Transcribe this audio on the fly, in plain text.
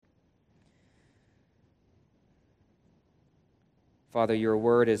Father, your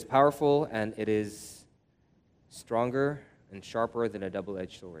word is powerful and it is stronger and sharper than a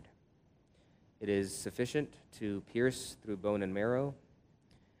double-edged sword. It is sufficient to pierce through bone and marrow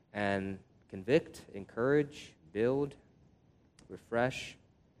and convict, encourage, build, refresh,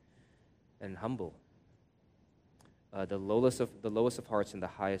 and humble the lowest of hearts and the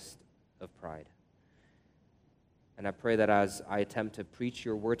highest of pride. And I pray that as I attempt to preach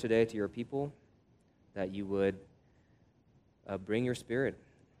your word today to your people, that you would bring your Spirit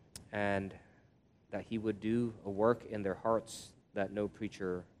and that he would do a work in their hearts that no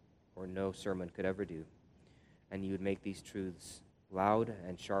preacher or no sermon could ever do. And you would make these truths loud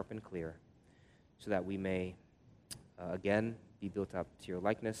and sharp and clear so that we may, again, be built up to your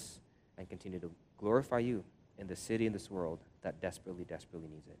likeness and continue to glorify you in the city and this world that desperately, desperately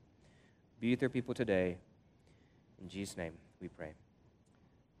needs it. Be with your people today. In Jesus' name we pray.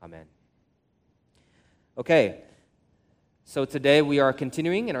 Amen. Okay, so today we are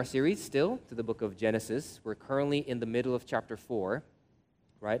continuing in our series still to the book of Genesis. We're currently in the middle of chapter 4,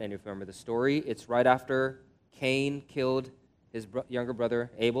 right? And if you remember the story, it's right after Cain killed his younger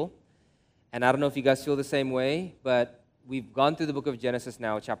brother Abel. And I don't know if you guys feel the same way, but we've gone through the book of Genesis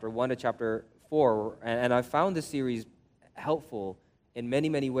now, chapter 1 to chapter 4, and I found this series helpful in many,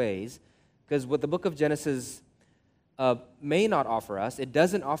 many ways, because what the book of Genesis may not offer us, it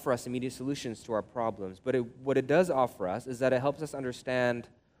doesn't offer us immediate solutions to our problems, but what it does offer us is that it helps us understand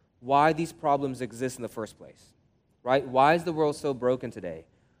why these problems exist in the first place, right? Why is the world so broken today?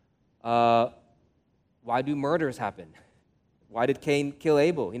 Why do murders happen? Why did Cain kill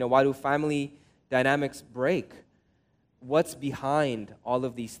Abel? Why do family dynamics break? What's behind all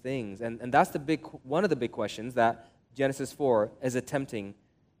of these things? And that's one of the big questions that Genesis 4 is attempting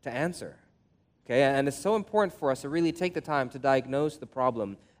to answer. Okay, and it's so important for us to really take the time to diagnose the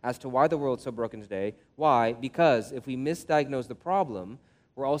problem as to why the world's so broken today. Why? Because if we misdiagnose the problem,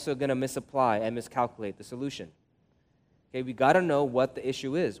 we're also going to misapply and miscalculate the solution. Okay, we got to know what the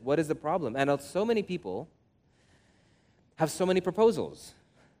issue is. What is the problem? And so many people have so many proposals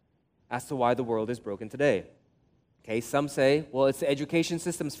as to why the world is broken today. Okay, some say, well, it's the education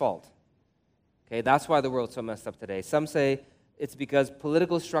system's fault. Okay, that's why the world's so messed up today. Some say it's because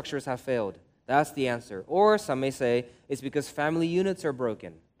political structures have failed. That's the answer. Or some may say it's because family units are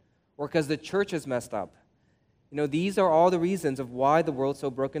broken or because the church is messed up. These are all the reasons of why the world's so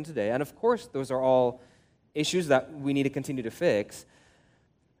broken today. And of course, those are all issues that we need to continue to fix.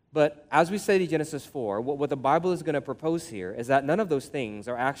 But as we study Genesis 4, what the Bible is going to propose here is that none of those things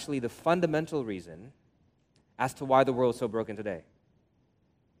are actually the fundamental reason as to why the world is so broken today.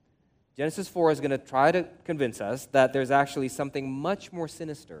 Genesis 4 is going to try to convince us that there's actually something much more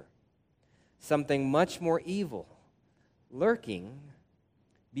sinister, something much more evil lurking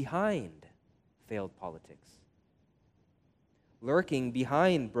behind failed politics, lurking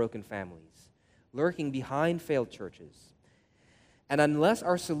behind broken families, lurking behind failed churches. And unless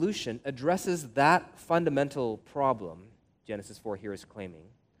our solution addresses that fundamental problem, Genesis 4 here is claiming,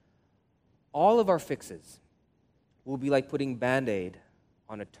 all of our fixes will be like putting Band-Aid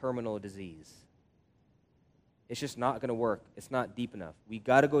on a terminal disease. It's just not going to work. It's not deep enough. We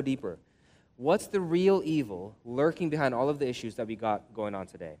got to go deeper. What's the real evil lurking behind all of the issues that we got going on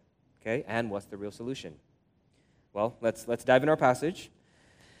today? Okay, and what's the real solution? Well, let's dive in our passage.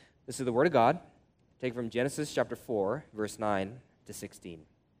 This is the Word of God. Take from Genesis chapter 4, verse 9 to 16.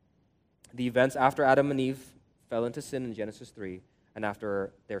 The events after Adam and Eve fell into sin in Genesis 3, and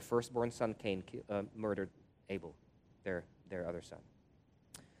after their firstborn son Cain murdered Abel, their other son.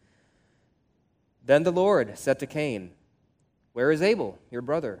 Then the Lord said to Cain, "Where is Abel, your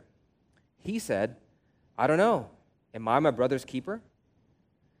brother?" He said, "I don't know. Am I my brother's keeper?"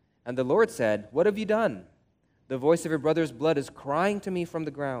 And the Lord said, "What have you done? The voice of your brother's blood is crying to me from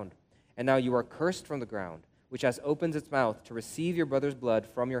the ground. And now you are cursed from the ground, which has opened its mouth to receive your brother's blood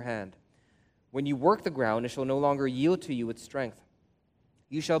from your hand. When you work the ground, it shall no longer yield to you its strength.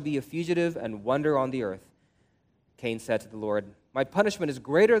 You shall be a fugitive and wander on the earth." Cain said to the Lord, "My punishment is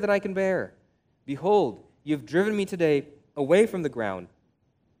greater than I can bear. Behold, you have driven me today away from the ground,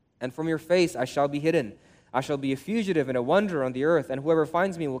 and from your face I shall be hidden. I shall be a fugitive and a wanderer on the earth, and whoever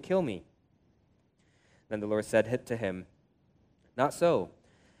finds me will kill me." Then the Lord said to him, "Not so.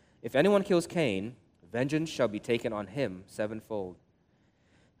 If anyone kills Cain, vengeance shall be taken on him sevenfold."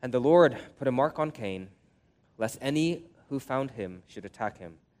 And the Lord put a mark on Cain, lest any who found him should attack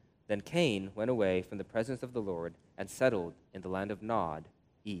him. Then Cain went away from the presence of the Lord and settled in the land of Nod,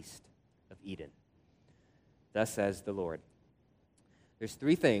 east of Eden. Thus says the Lord. There's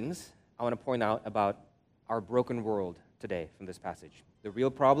three things I want to point out about our broken world today from this passage. The real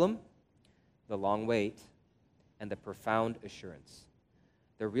problem, the long wait, and the profound assurance.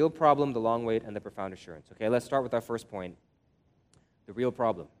 The real problem, the long wait, and the profound assurance. Okay, let's start with our first point. The real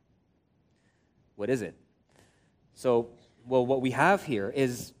problem. What is it? So, what we have here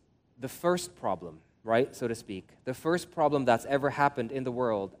is the first problem, right, so to speak. The first problem that's ever happened in the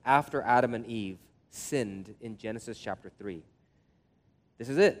world after Adam and Eve sinned in Genesis chapter 3. This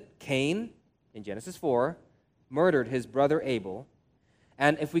is it. Cain, in Genesis 4, murdered his brother Abel.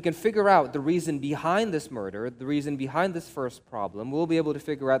 And if we can figure out the reason behind this murder, the reason behind this first problem, we'll be able to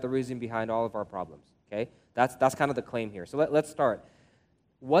figure out the reason behind all of our problems. Okay? That's kind of the claim here. So let's start.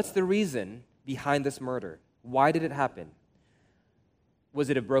 What's the reason behind this murder? Why did it happen? Was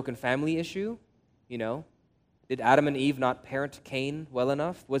it a broken family issue? You know? Did Adam and Eve not parent Cain well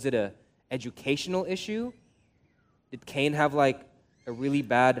enough? Was it a educational issue? Did Cain have like a really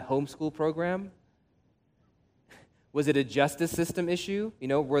bad homeschool program? Was it a justice system issue? You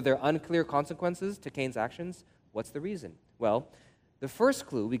know, were there unclear consequences to Cain's actions? What's the reason? Well, the first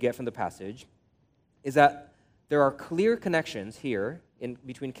clue we get from the passage is that there are clear connections here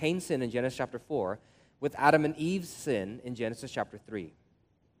between Cain's sin in Genesis chapter 4 with Adam and Eve's sin in Genesis chapter 3.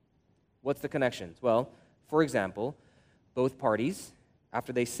 What's the connections? Well, for example, both parties,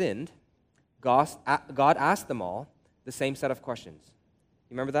 after they sinned, God asked them all the same set of questions.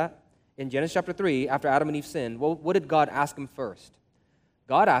 You remember that? In Genesis chapter 3, after Adam and Eve sinned, what did God ask them first?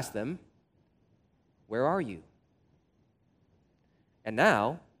 God asked them, "Where are you?" And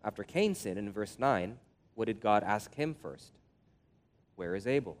now, after Cain sinned in verse 9, what did God ask him first? "Where is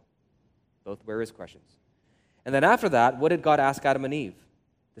Abel?" Both where is questions. And then after that, what did God ask Adam and Eve?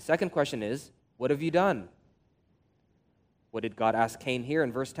 The second question is, "What have you done?" What did God ask Cain here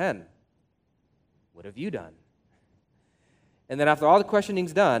in verse 10? "What have you done?" And then after all the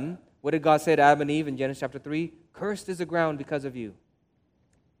questioning's done, what did God say to Adam and Eve in Genesis chapter 3? "Cursed is the ground because of you."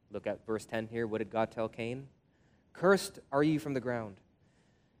 Look at verse 10 here. What did God tell Cain? "Cursed are you from the ground."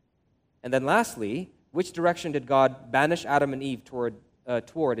 And then lastly, which direction did God banish Adam and Eve toward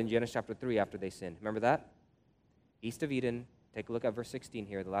in Genesis chapter 3 after they sinned? Remember that? East of Eden. Take a look at verse 16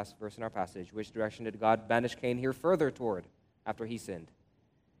 here, the last verse in our passage. Which direction did God banish Cain here further toward after he sinned?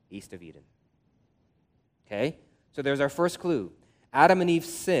 East of Eden. Okay? So there's our first clue. Adam and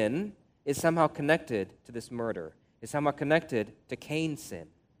Eve's sin is somehow connected to this murder, is somehow connected to Cain's sin.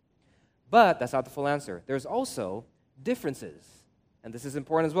 But that's not the full answer. There's also differences. And this is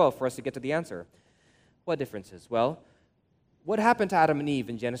important as well for us to get to the answer. What differences? Well, what happened to Adam and Eve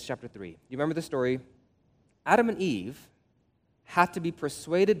in Genesis chapter 3? You remember the story? Adam and Eve had to be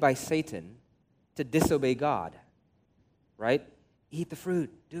persuaded by Satan to disobey God, right? Eat the fruit,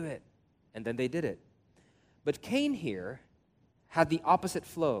 do it. And then they did it. But Cain here had the opposite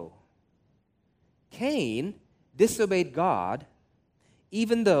flow. Cain disobeyed God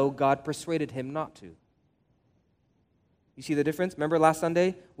even though God persuaded him not to. You see the difference? Remember last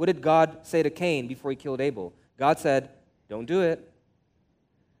Sunday? What did God say to Cain before he killed Abel? God said, "Don't do it."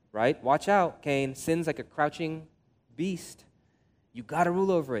 Right? Watch out, Cain. Sin's like a crouching beast. You got to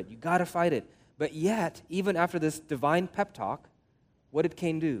rule over it. You got to fight it. But yet, even after this divine pep talk, what did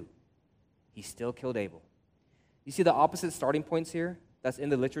Cain do? He still killed Abel. You see the opposite starting points here that's in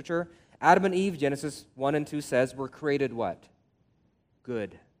the literature? Adam and Eve, Genesis 1 and 2 says, were created what?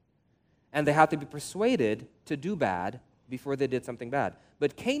 Good. And they had to be persuaded to do bad before they did something bad.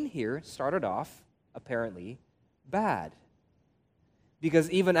 But Cain here started off, apparently, bad.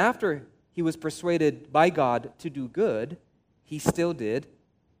 Because even after he was persuaded by God to do good, he still did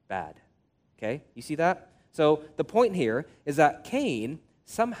bad. Okay? You see that? So the point here is that Cain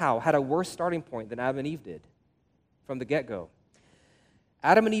somehow had a worse starting point than Adam and Eve did from the get-go.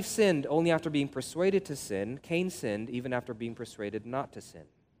 Adam and Eve sinned only after being persuaded to sin. Cain sinned even after being persuaded not to sin.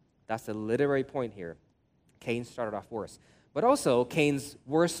 That's the literary point here. Cain started off worse. But also, Cain's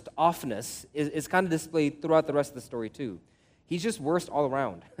worst offness is kind of displayed throughout the rest of the story too. He's just worst all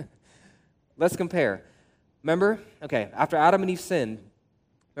around. Let's compare. Remember? Okay, after Adam and Eve sinned,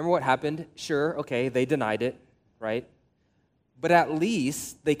 remember what happened? Sure, okay, they denied it, right? But at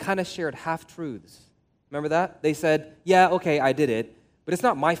least they kind of shared half-truths. Remember that? They said, yeah, okay, I did it, but it's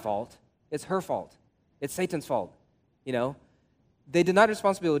not my fault. It's her fault. It's Satan's fault, you know? They denied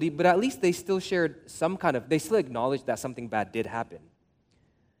responsibility, but at least they still shared they still acknowledged that something bad did happen.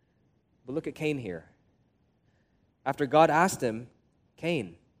 But look at Cain here. After God asked him,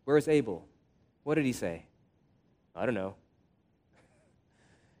 "Cain, where is Abel?" What did he say? "I don't know."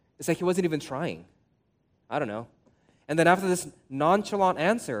 It's like he wasn't even trying. I don't know. And then after this nonchalant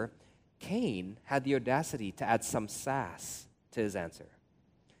answer, Cain had the audacity to add some sass to his answer.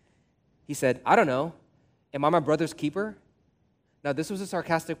 He said, "I don't know. Am I my brother's keeper?" Now, this was a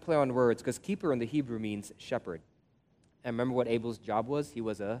sarcastic play on words because keeper in the Hebrew means shepherd. And remember what Abel's job was? He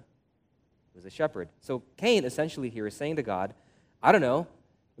was a shepherd. So Cain essentially here is saying to God, I don't know,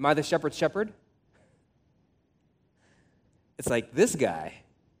 am I the shepherd's shepherd? It's like this guy,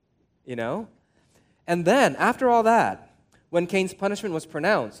 you know? And then, after all that, when Cain's punishment was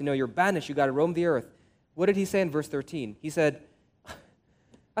pronounced, you're banished, you got to roam the earth, what did he say in verse 13? He said,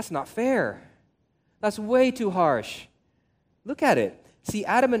 that's not fair. That's way too harsh. Look at it. See,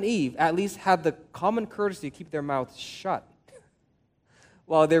 Adam and Eve at least had the common courtesy to keep their mouths shut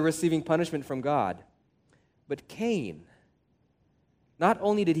while they're receiving punishment from God. But Cain, not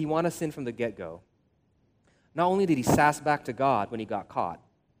only did he want to sin from the get-go, not only did he sass back to God when he got caught,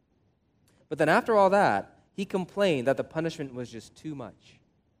 but then after all that, he complained that the punishment was just too much.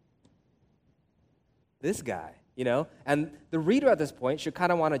 This guy, and the reader at this point should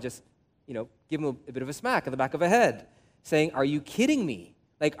kind of want to just, give him a bit of a smack in the back of the head, saying, are you kidding me?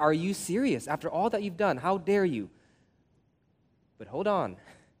 Like, are you serious? After all that you've done, how dare you? But hold on.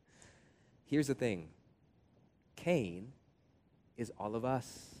 Here's the thing. Cain is all of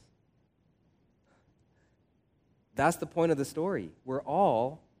us. That's the point of the story. We're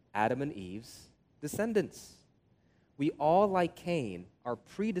all Adam and Eve's descendants. We all, like Cain, are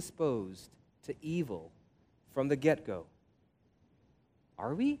predisposed to evil from the get-go.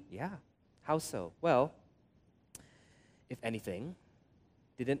 Are we? Yeah. How so? Well, if anything,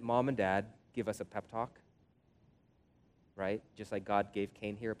 didn't mom and dad give us a pep talk? Right? Just like God gave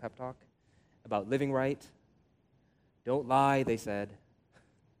Cain here a pep talk about living right. Don't lie, they said.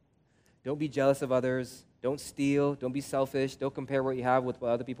 Don't be jealous of others. Don't steal. Don't be selfish. Don't compare what you have with what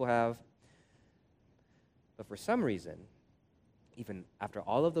other people have. But for some reason, even after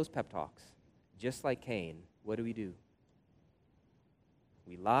all of those pep talks, just like Cain, what do?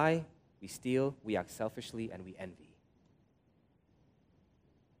 We lie, we steal, we act selfishly, and we envy.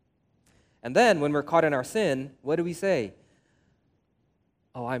 And then when we're caught in our sin, what do we say?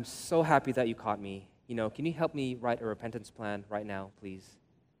 Oh, I'm so happy that you caught me. Can you help me write a repentance plan right now, please?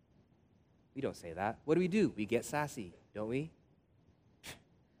 We don't say that. What do? We get sassy, don't we?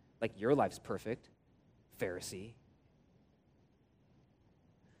 Like your life's perfect, Pharisee.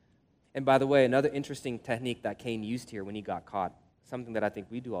 And by the way, another interesting technique that Cain used here when he got caught, something that I think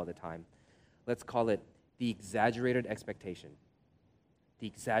we do all the time, let's call it the exaggerated expectation. The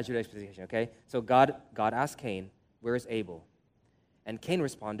exaggerated expectation, okay? So God asked Cain, where is Abel? And Cain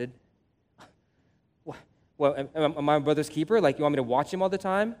responded, well, am I my brother's keeper? Like, you want me to watch him all the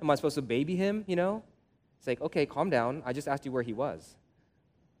time? Am I supposed to baby him, It's like, okay, calm down. I just asked you where he was.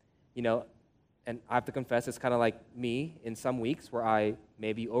 And I have to confess, it's kind of like me in some weeks where I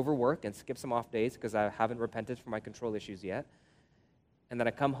maybe overwork and skip some off days because I haven't repented for my control issues yet. And then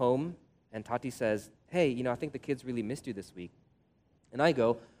I come home and Tati says, hey, I think the kids really missed you this week. And I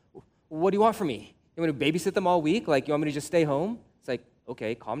go, what do you want from me? You want me to babysit them all week? Like, you want me to just stay home? It's like,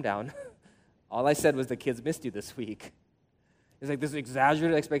 okay, calm down. All I said was the kids missed you this week. It's like this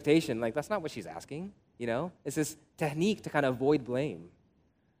exaggerated expectation. Like, that's not what she's asking, It's this technique to kind of avoid blame.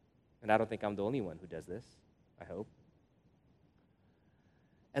 And I don't think I'm the only one who does this, I hope.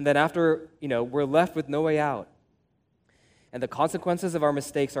 And then after, we're left with no way out. And the consequences of our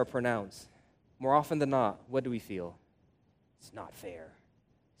mistakes are pronounced. More often than not, what do we feel? It's not fair.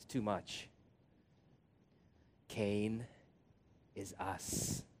 It's too much. Cain is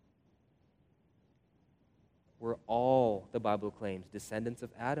us. We're all, the Bible claims, descendants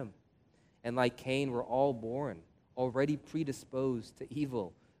of Adam. And like Cain, we're all born, already predisposed to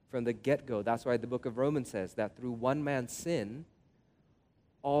evil from the get-go. That's why the book of Romans says that through one man's sin,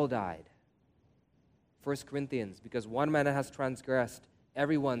 all died. 1 Corinthians, because one man has transgressed,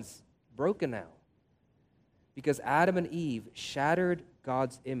 everyone's broken now. Because Adam and Eve shattered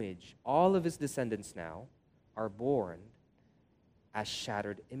God's image, all of his descendants now are born as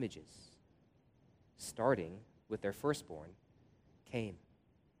shattered images, starting with their firstborn, Cain.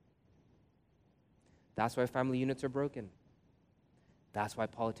 That's why family units are broken. That's why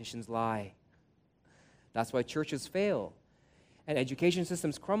politicians lie. That's why churches fail and education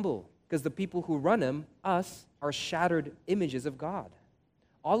systems crumble, because the people who run them, us, are shattered images of God.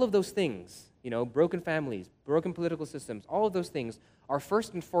 All of those things, broken families, broken political systems, all of those things are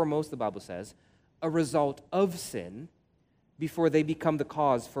first and foremost, the Bible says, a result of sin before they become the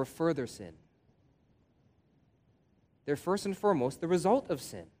cause for further sin. They're first and foremost the result of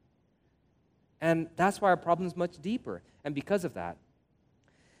sin. And that's why our problem is much deeper. And because of that,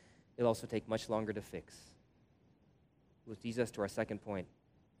 it'll also take much longer to fix. Which leads us to our second point,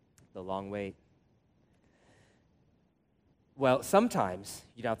 the long wait. Well, sometimes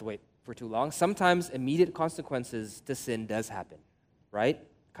you don't have to wait for too long. Sometimes immediate consequences to sin does happen, right?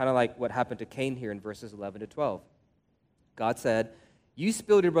 Kind of like what happened to Cain here in verses 11 to 12. God said, you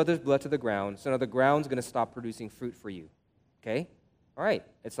spilled your brother's blood to the ground, so now the ground's going to stop producing fruit for you. Okay? All right.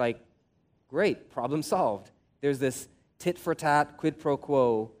 It's like, great, problem solved. There's this tit for tat, quid pro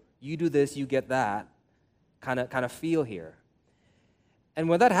quo, you do this, you get that kind of feel here. And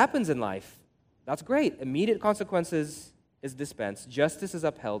when that happens in life, that's great. Immediate consequences is dispensed, justice is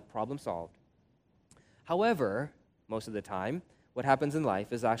upheld, problem solved. However, most of the time, what happens in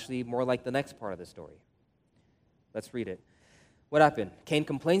life is actually more like the next part of the story. Let's read it. What happened? Cain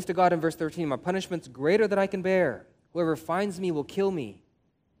complains to God in verse 13, my punishment's greater than I can bear. Whoever finds me will kill me,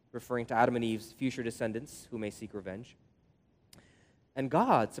 referring to Adam and Eve's future descendants who may seek revenge. And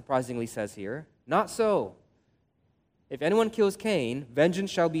God, surprisingly, says here, not so. If anyone kills Cain, vengeance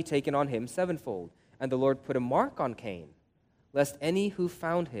shall be taken on him sevenfold. And the Lord put a mark on Cain, lest any who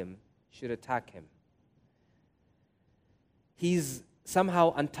found him should attack him. He's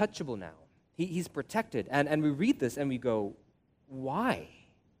somehow untouchable now. He's protected. And we read this and we go, why?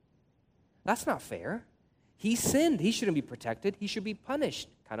 That's not fair. He sinned. He shouldn't be protected. He should be punished.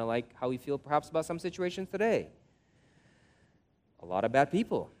 Kind of like how we feel perhaps about some situations today. A lot of bad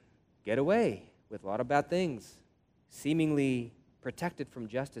people get away with a lot of bad things, seemingly protected from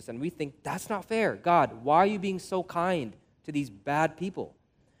justice. And we think, that's not fair. God, why are you being so kind to these bad people?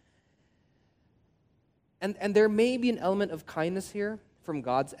 And there may be an element of kindness here from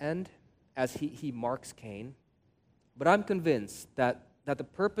God's end as he marks Cain. But I'm convinced that the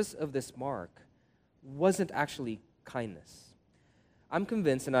purpose of this mark wasn't actually kindness. I'm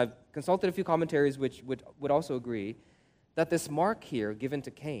convinced, and I've consulted a few commentaries which would also agree, that this mark here given to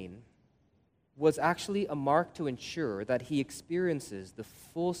Cain was actually a mark to ensure that he experiences the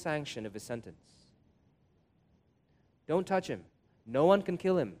full sanction of his sentence. Don't touch him. No one can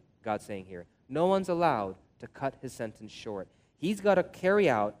kill him, God's saying here. No one's allowed to cut his sentence short. He's got to carry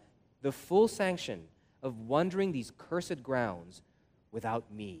out the full sanction of wandering these cursed grounds without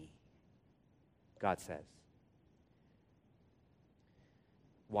me, God says.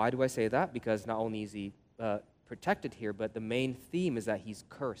 Why do I say that? Because not only is he protected here, but the main theme is that he's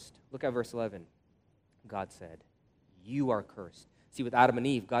cursed. Look at verse 11. God said, you are cursed. See, with Adam and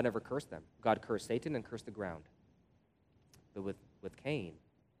Eve, God never cursed them. God cursed Satan and cursed the ground. But with Cain,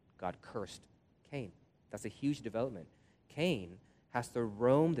 God cursed Cain. That's a huge development. Cain has to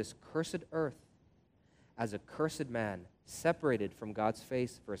roam this cursed earth as a cursed man, separated from God's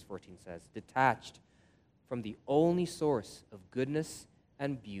face, verse 14 says, detached from the only source of goodness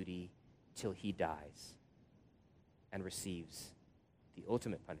and beauty till he dies and receives the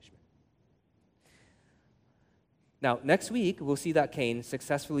ultimate punishment. Now, next week, we'll see that Cain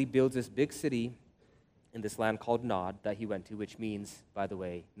successfully builds this big city in this land called Nod that he went to, which means, by the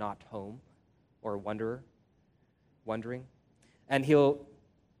way, not home or wandering. And he'll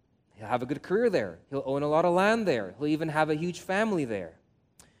have a good career there. He'll own a lot of land there. He'll even have a huge family there.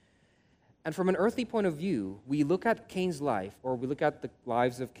 And from an earthly point of view, we look at Cain's life, or we look at the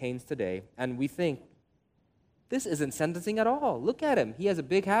lives of Cain's today, and we think, this isn't sentencing at all. Look at him. He has a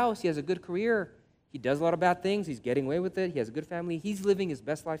big house. He has a good career. He does a lot of bad things. He's getting away with it. He has a good family. He's living his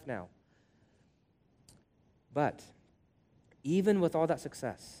best life now. But even with all that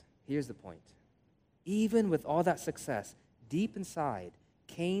success, here's the point. Even with all that success, deep inside,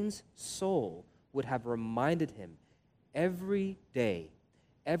 Cain's soul would have reminded him every day,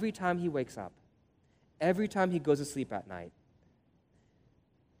 every time he wakes up, every time he goes to sleep at night,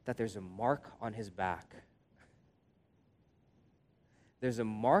 that there's a mark on his back. There's a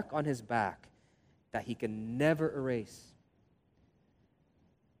mark on his back that he can never erase.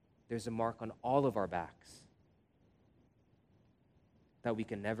 There's a mark on all of our backs that we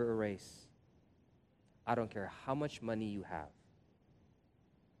can never erase. I don't care how much money you have.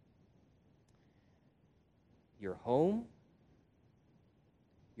 Your home,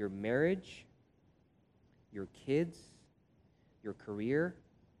 your marriage, your kids, your career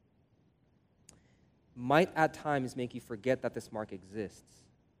might at times make you forget that this mark exists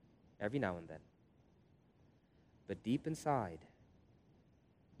every now and then. But deep inside,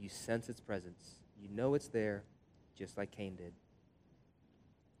 you sense its presence. You know it's there, just like Cain did.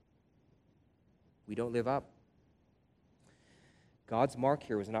 We don't live up. God's mark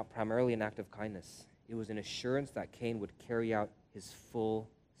here was not primarily an act of kindness. It was an assurance that Cain would carry out his full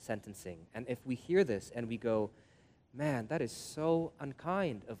sentencing. And if we hear this and we go, man, that is so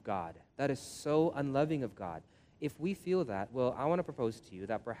unkind of God. That is so unloving of God. If we feel that, well, I want to propose to you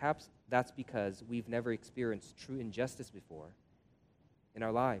that perhaps that's because we've never experienced true injustice before in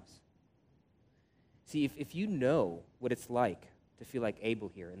our lives. See, if you know what it's like to feel like Abel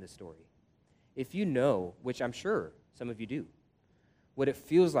here in this story, if you know, which I'm sure some of you do, what it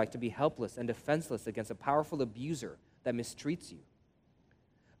feels like to be helpless and defenseless against a powerful abuser that mistreats you.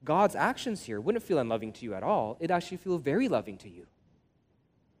 God's actions here wouldn't feel unloving to you at all. It'd actually feel very loving to you.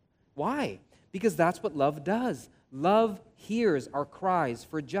 Why? Because that's what love does. Love hears our cries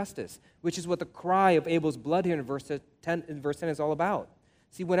for justice, which is what the cry of Abel's blood here in verse 10 is all about.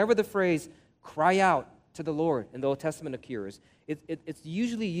 See, whenever the phrase cry out to the Lord in the Old Testament occurs, it's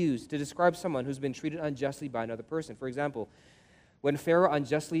usually used to describe someone who's been treated unjustly by another person. For example, when Pharaoh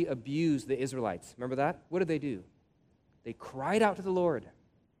unjustly abused the Israelites, remember that? What did they do? They cried out to the Lord.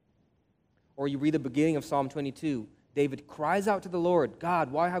 Or you read the beginning of Psalm 22, David cries out to the Lord,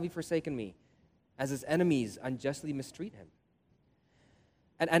 God, why have you forsaken me? As his enemies unjustly mistreat him.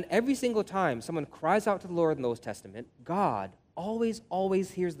 And every single time someone cries out to the Lord in the Old Testament, God always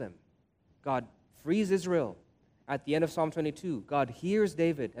hears them. God frees Israel. At the end of Psalm 22, God hears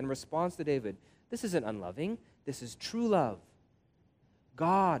David and responds to David. This isn't unloving. This is true love.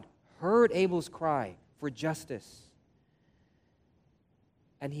 God heard Abel's cry for justice.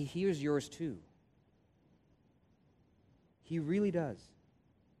 And he hears yours too. He really does.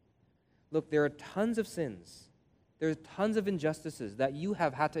 Look, there are tons of sins. There are tons of injustices that you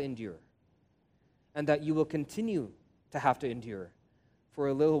have had to endure and that you will continue to have to endure for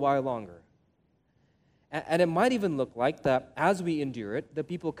a little while longer. And it might even look like that as we endure it, the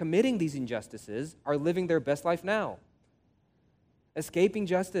people committing these injustices are living their best life now, escaping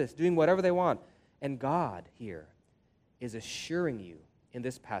justice, doing whatever they want. And God here is assuring you in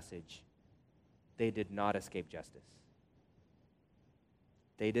this passage, they did not escape justice.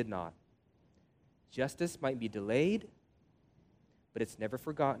 They did not. Justice might be delayed, but it's never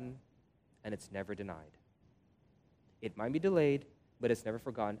forgotten and it's never denied. It might be delayed, but it's never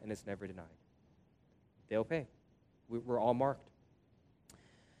forgotten and it's never denied. They'll pay. We're all marked.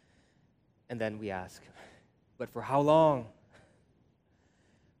 And then we ask, but for how long?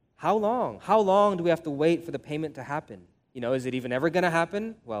 How long? How long do we have to wait for the payment to happen? Is it even ever going to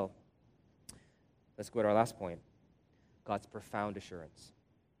happen? Well, let's go to our last point. God's profound assurance.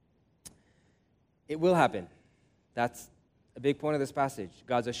 It will happen. That's a big point of this passage.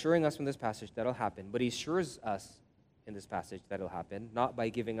 God's assuring us from this passage that it'll happen, but he assures us in this passage that it'll happen, not by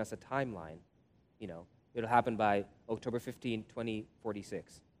giving us a timeline. It'll happen by October 15,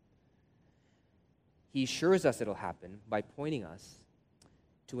 2046. He assures us it'll happen by pointing us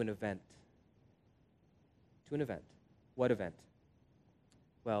to an event. To an event. What event?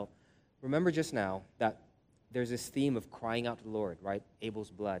 Well, remember just now that there's this theme of crying out to the Lord, right? Abel's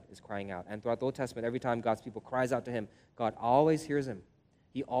blood is crying out. And throughout the Old Testament, every time God's people cries out to him, God always hears him.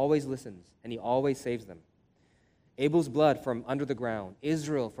 He always listens, and he always saves them. Abel's blood from under the ground,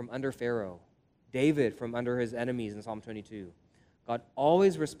 Israel from under Pharaoh, David from under his enemies in Psalm 22. God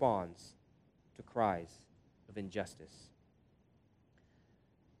always responds to cries of injustice.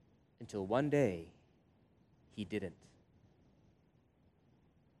 Until one day, he didn't.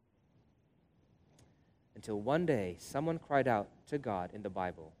 Until one day, someone cried out to God in the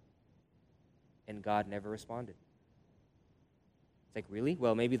Bible, and God never responded. It's like, really?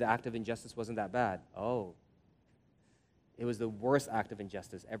 Well, maybe the act of injustice wasn't that bad. Oh, it was the worst act of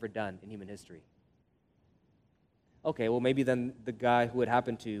injustice ever done in human history. Okay, well, maybe then the guy who it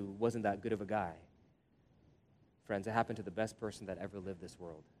happened to wasn't that good of a guy. Friends, it happened to the best person that ever lived this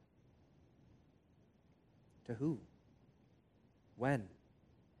world. To who? When?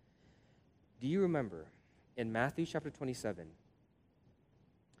 Do you remember in Matthew chapter 27,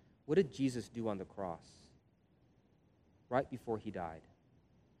 what did Jesus do on the cross right before he died?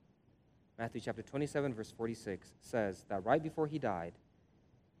 Matthew chapter 27, verse 46 says that right before he died,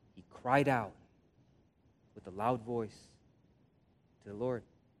 he cried out with a loud voice to the Lord.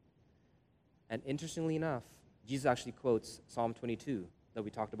 And interestingly enough, Jesus actually quotes Psalm 22 that we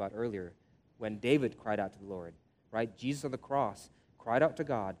talked about earlier, when David cried out to the Lord, right? Jesus on the cross cried out to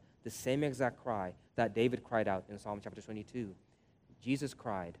God the same exact cry that David cried out in Psalm chapter 22. Jesus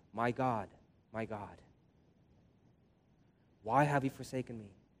cried, my God, why have you forsaken me?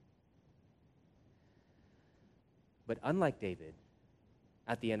 But unlike David,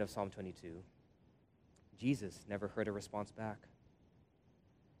 at the end of Psalm 22, Jesus never heard a response back.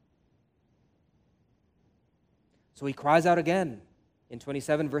 So he cries out again in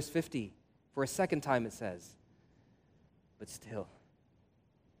 27 verse 50. For a second time it says, but still,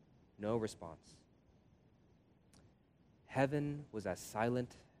 no response. Heaven was as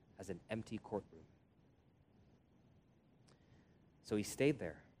silent as an empty courtroom. So he stayed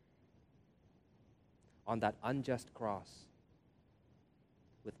there on that unjust cross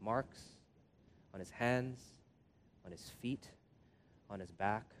with marks on his hands, on his feet, on his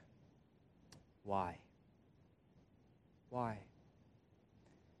back. Why? Why?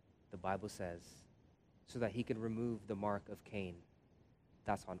 The Bible says, so that he can remove the mark of Cain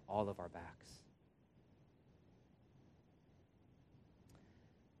that's on all of our backs.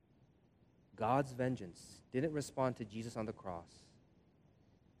 God's vengeance didn't respond to Jesus on the cross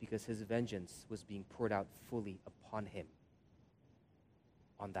because his vengeance was being poured out fully upon him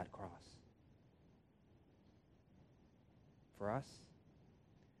on that cross. For us,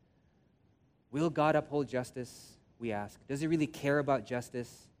 will God uphold justice, we ask? Does he really care about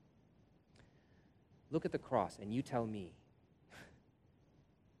justice? Look at the cross and you tell me.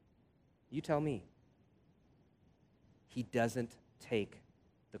 You tell me. He doesn't take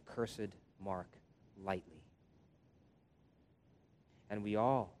the cursed mark lightly. And we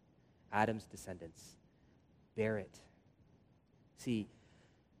all, Adam's descendants, bear it. See,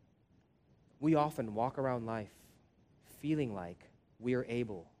 we often walk around life feeling like we are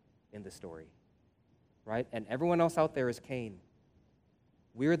Abel in the story, right? And everyone else out there is Cain.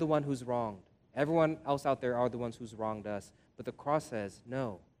 We're the one who's wronged. Everyone else out there are the ones who's wronged us. But the cross says,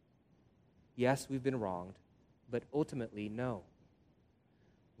 no. Yes, we've been wronged, but ultimately, no.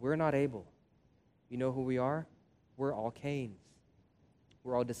 We're not Abel. You know who we are? We're all Cains.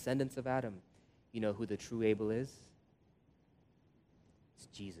 We're all descendants of Adam. You know who the true Abel is? It's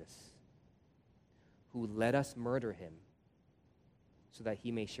Jesus, who let us murder him so that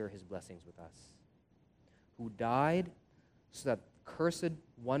he may share his blessings with us, who died so that cursed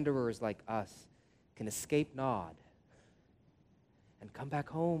wanderers like us can escape Nod and come back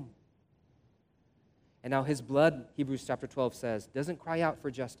home. And now his blood, Hebrews chapter 12 says, doesn't cry out for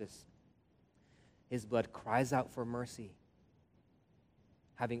justice. His blood cries out for mercy,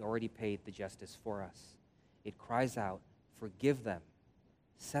 having already paid the justice for us. It cries out, forgive them,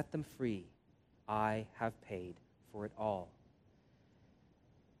 set them free. I have paid for it all.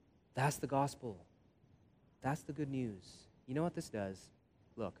 That's the gospel. That's the good news. You know what this does?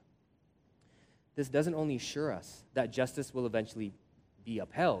 Look, this doesn't only assure us that justice will eventually be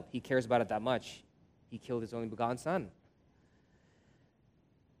upheld. He cares about it that much. He killed his only begotten son.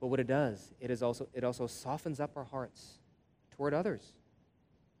 But what it does, it also softens up our hearts toward others.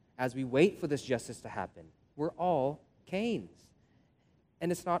 As we wait for this justice to happen, we're all Cains.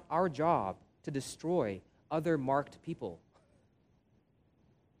 And it's not our job to destroy other marked people.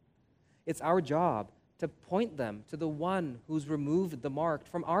 It's our job to point them to the one who's removed the mark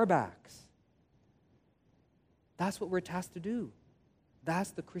from our backs. That's what we're tasked to do.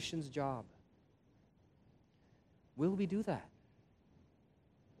 That's the Christian's job. Will we do that?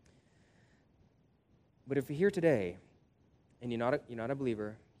 But if you're here today and you're not a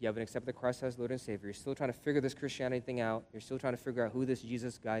believer, you haven't accepted Christ as Lord and Savior, you're still trying to figure this Christianity thing out, you're still trying to figure out who this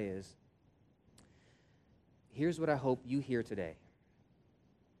Jesus guy is, here's what I hope you hear today.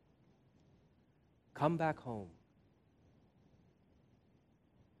 Come back home.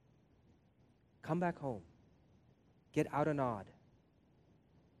 Come back home. Get out of Nod.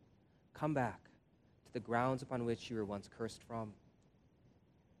 Come back to the grounds upon which you were once cursed from,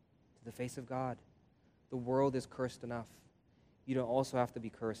 to the face of God. The world is cursed enough. You don't also have to be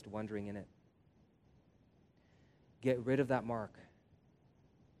cursed wandering in it. Get rid of that mark.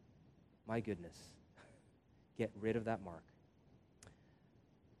 My goodness. Get rid of that mark.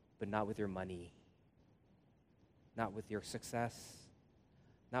 But not with your money, not with your success,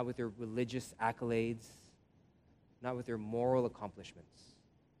 not with your religious accolades, not with your moral accomplishments.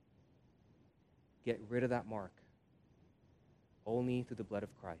 Get rid of that mark only through the blood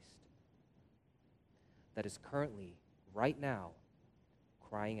of Christ that is currently, right now,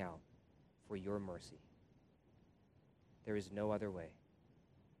 crying out for your mercy. There is no other way.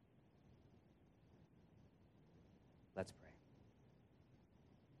 Let's pray.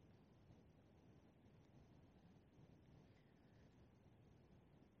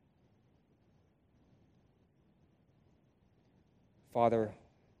 Father,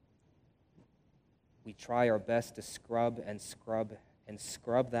 we try our best to scrub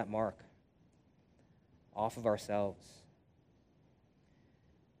that mark off of ourselves.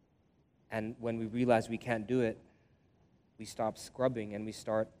 And when we realize we can't do it, we stop scrubbing and we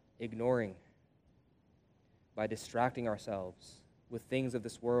start ignoring by distracting ourselves with things of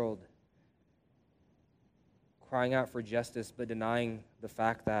this world, crying out for justice but denying the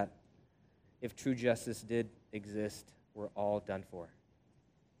fact that if true justice did exist, we're all done for.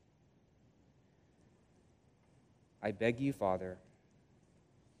 I beg you, Father,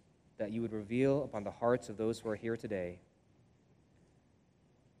 that you would reveal upon the hearts of those who are here today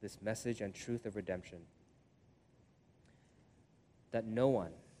this message and truth of redemption, that no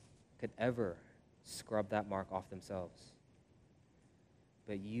one could ever scrub that mark off themselves.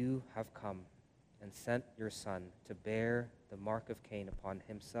 But you have come and sent your Son to bear the mark of Cain upon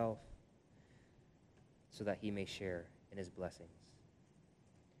himself, so that he may share in his blessings.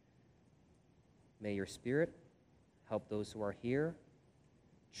 May your Spirit help those who are here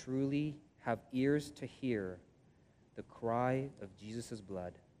truly have ears to hear the cry of Jesus'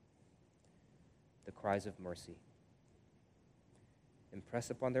 blood, the cries of mercy. Impress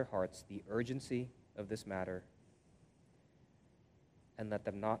upon their hearts the urgency of this matter, and let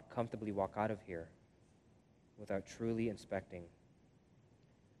them not comfortably walk out of here without truly inspecting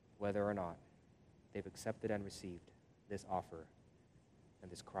whether or not they've accepted and received this offer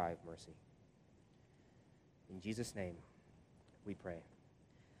and this cry of mercy. In Jesus' name, we pray.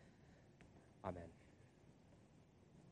 Amen.